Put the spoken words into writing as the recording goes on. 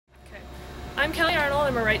I'm Kelley Arnold.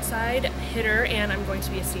 I'm a right side hitter, and I'm going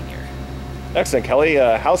to be a senior. Excellent, Kelley.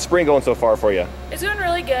 How's spring going so far for you? It's going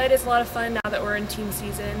really good. It's a lot of fun now that we're in team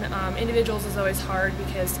season. Individuals is always hard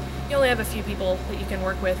because you only have a few people that you can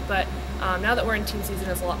work with, but now that we're in team season,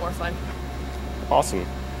 it's a lot more fun. Awesome.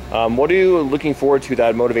 What are you looking forward to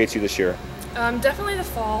that motivates you this year? Definitely the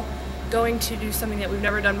fall. Going to do something that we've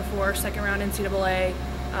never done before, second round NCAA,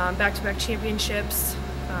 back-to-back championships,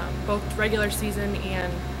 both regular season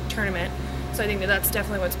and tournament. So I think that that's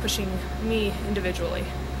definitely what's pushing me individually.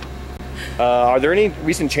 Are there any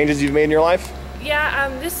recent changes you've made in your life? Yeah,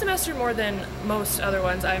 this semester more than most other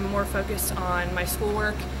ones, I'm more focused on my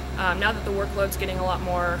schoolwork. Now that the workload's getting a lot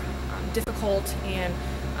more difficult and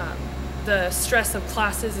the stress of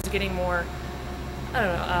classes is getting more, I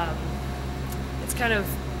don't know, it's kind of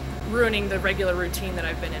ruining the regular routine that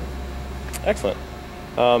I've been in. Excellent.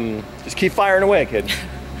 Just keep firing away, kid.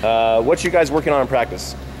 What you guys working on in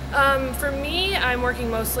practice? For me, I'm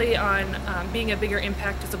working mostly on being a bigger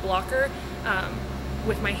impact as a blocker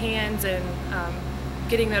with my hands and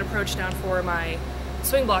getting that approach down for my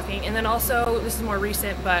swing blocking. And then also, this is more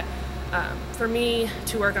recent, but for me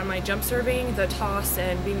to work on my jump serving, the toss,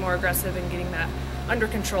 and being more aggressive and getting that under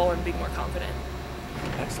control and being more confident.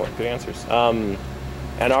 Excellent, good answers.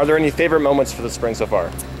 And are there any favorite moments for the spring so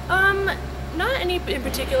far? Not any in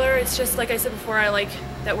particular. It's just, like I said before, I like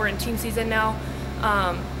that we're in team season now.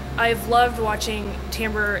 I've loved watching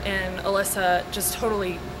Tamber and Alyssa just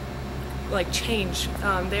totally change.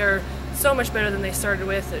 They're so much better than they started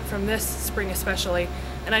with from this spring especially,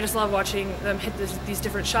 and I just love watching them hit these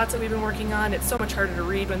different shots that we've been working on. It's so much harder to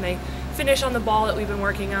read when they finish on the ball that we've been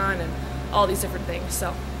working on and all these different things.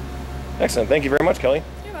 So excellent. Thank you very much, Kelley.